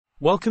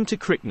Welcome to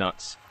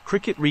CricNuts,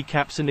 cricket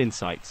recaps and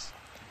insights.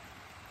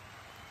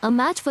 A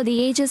match for the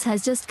ages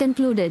has just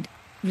concluded.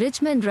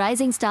 Richmond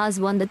RisingStars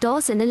won the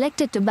toss and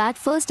elected to bat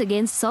first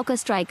against SOCA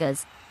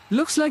strikers.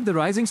 Looks like the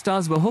Rising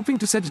Stars were hoping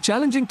to set a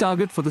challenging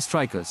target for the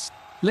strikers.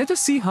 Let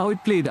us see how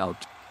it played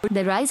out.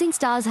 The Rising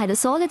Stars had a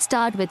solid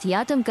start with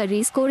Yatam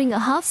Curry scoring a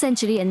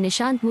half-century and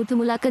Nishant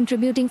Muthumula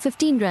contributing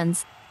 15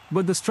 runs.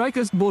 But the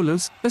strikers'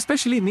 bowlers,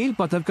 especially Neil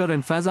Patharkar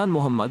and Faizan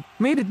Mohammad,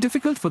 made it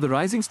difficult for the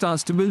Rising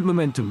Stars to build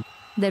momentum.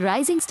 The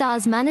Rising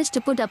Stars managed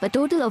to put up a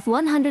total of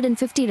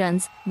 150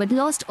 runs, but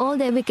lost all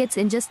their wickets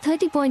in just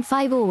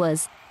 30.5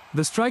 overs.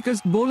 The strikers'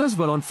 bowlers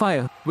were on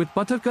fire, with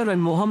Patharkar and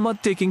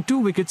Mohammad taking 2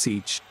 wickets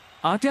each.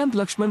 Atyant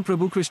Lakshman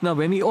Prabhu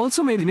Veni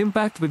also made an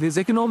impact with his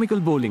economical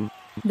bowling.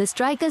 The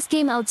strikers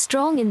came out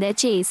strong in their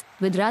chase,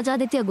 with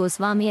Rajaditya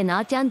Goswami and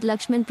Atyant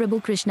Lakshman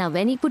Prabhu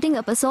Veni putting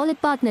up a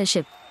solid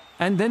partnership.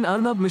 And then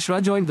Arnab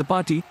Mishra joined the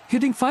party,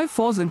 hitting 5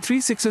 fours and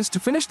 3 sixes to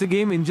finish the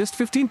game in just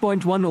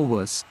 15.1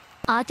 overs.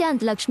 Atyant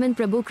Lakshman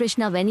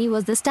Prabhu Veni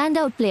was the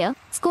standout player,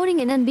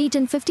 scoring an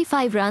unbeaten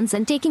 55 runs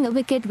and taking a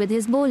wicket with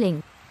his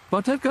bowling.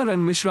 Patharkar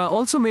and Mishra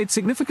also made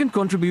significant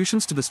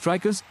contributions to the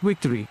strikers'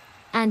 victory.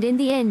 And in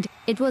the end,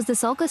 it was the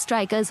SOCA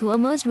strikers who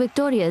emerged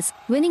victorious,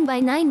 winning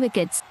by 9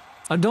 wickets.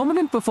 A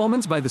dominant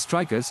performance by the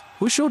strikers,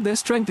 who showed their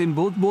strength in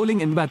both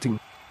bowling and batting.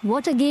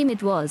 What a game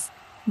it was.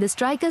 The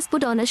strikers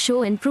put on a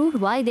show and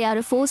proved why they are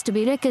a force to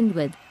be reckoned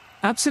with.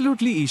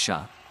 Absolutely,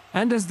 Isha.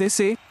 And as they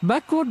say,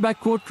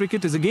 backcourt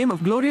cricket is a game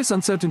of glorious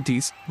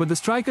uncertainties, but the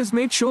strikers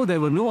made sure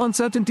there were no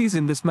uncertainties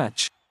in this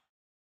match.